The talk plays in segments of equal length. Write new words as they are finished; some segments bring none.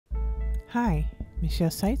Hi, Michelle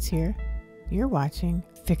Seitz here. You're watching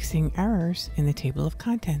Fixing Errors in the Table of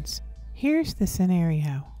Contents. Here's the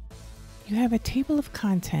scenario. You have a table of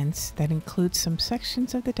contents that includes some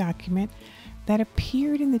sections of the document that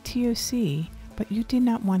appeared in the TOC, but you did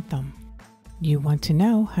not want them. You want to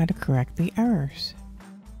know how to correct the errors.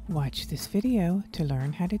 Watch this video to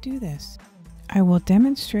learn how to do this. I will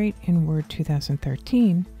demonstrate in Word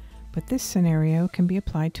 2013, but this scenario can be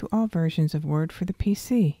applied to all versions of Word for the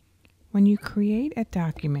PC. When you create a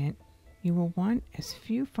document, you will want as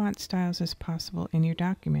few font styles as possible in your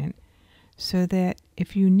document so that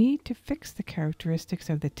if you need to fix the characteristics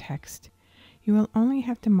of the text, you will only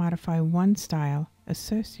have to modify one style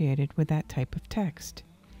associated with that type of text.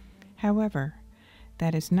 However,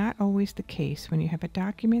 that is not always the case when you have a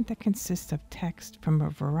document that consists of text from a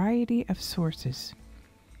variety of sources.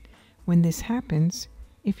 When this happens,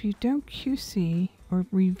 if you don't QC or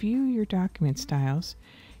review your document styles,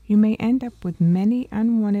 you may end up with many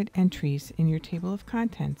unwanted entries in your table of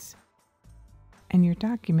contents, and your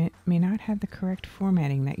document may not have the correct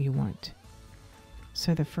formatting that you want.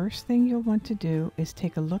 So the first thing you'll want to do is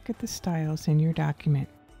take a look at the styles in your document.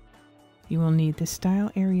 You will need the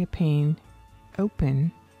Style Area pane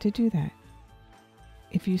open to do that.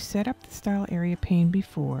 If you set up the Style Area pane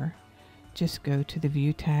before, just go to the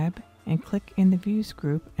View tab and click in the Views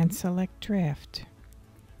group and select Draft.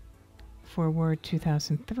 For Word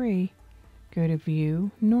 2003, go to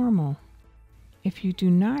View Normal. If you do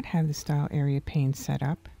not have the Style Area pane set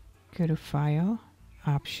up, go to File,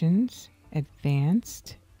 Options,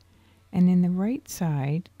 Advanced, and in the right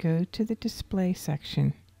side, go to the Display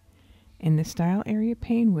section. In the Style Area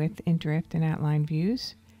pane width in Draft and Outline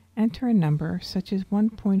views, enter a number such as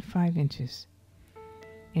 1.5 inches.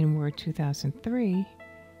 In Word 2003,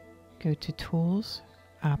 go to Tools,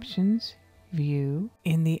 Options, View.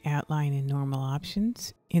 In the Outline and Normal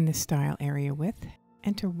options, in the Style Area width,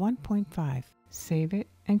 enter 1.5. Save it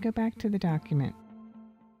and go back to the document.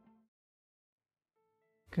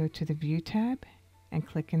 Go to the View tab and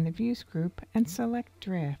click in the Views group and select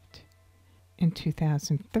Draft. In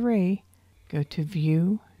 2003, go to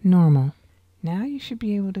View Normal. Now you should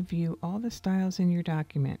be able to view all the styles in your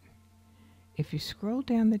document. If you scroll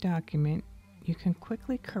down the document, you can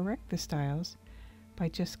quickly correct the styles by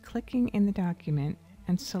just clicking in the document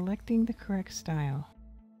and selecting the correct style.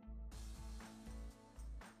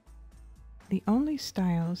 The only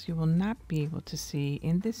styles you will not be able to see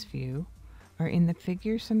in this view are in the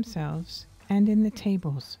figures themselves and in the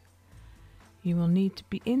tables. You will need to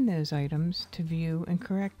be in those items to view and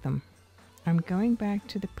correct them. I'm going back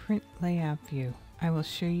to the Print Layout view. I will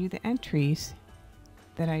show you the entries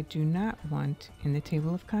that I do not want in the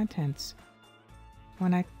table of contents.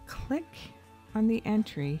 When I click on the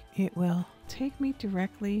entry, it will take me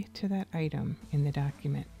directly to that item in the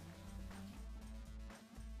document.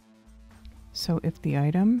 So if the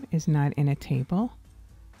item is not in a table,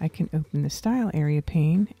 I can open the Style Area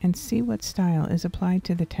pane and see what style is applied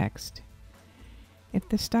to the text. If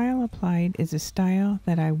the style applied is a style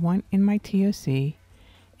that I want in my TOC,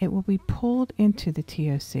 it will be pulled into the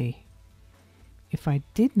TOC. If I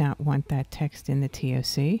did not want that text in the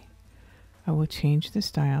TOC, I will change the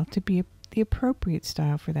style to be the appropriate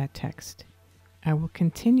style for that text. I will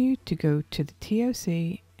continue to go to the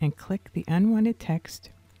TOC and click the unwanted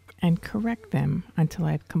text and correct them until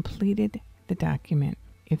I've completed the document.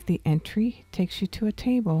 If the entry takes you to a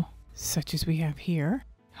table, such as we have here,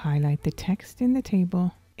 highlight the text in the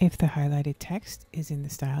table. If the highlighted text is in the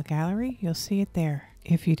Style Gallery, you'll see it there.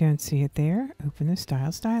 If you don't see it there, open the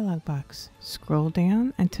Styles dialog box. Scroll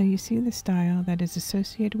down until you see the style that is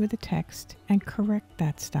associated with the text and correct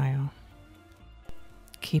that style.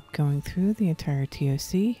 Keep going through the entire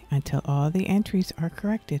TOC until all the entries are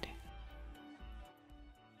corrected.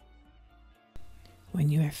 When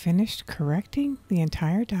you have finished correcting the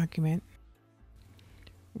entire document,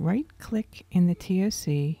 right-click in the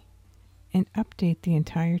TOC and update the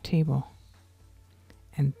entire table.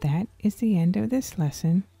 And that is the end of this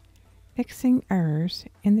lesson, Fixing Errors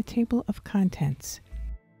in the Table of Contents.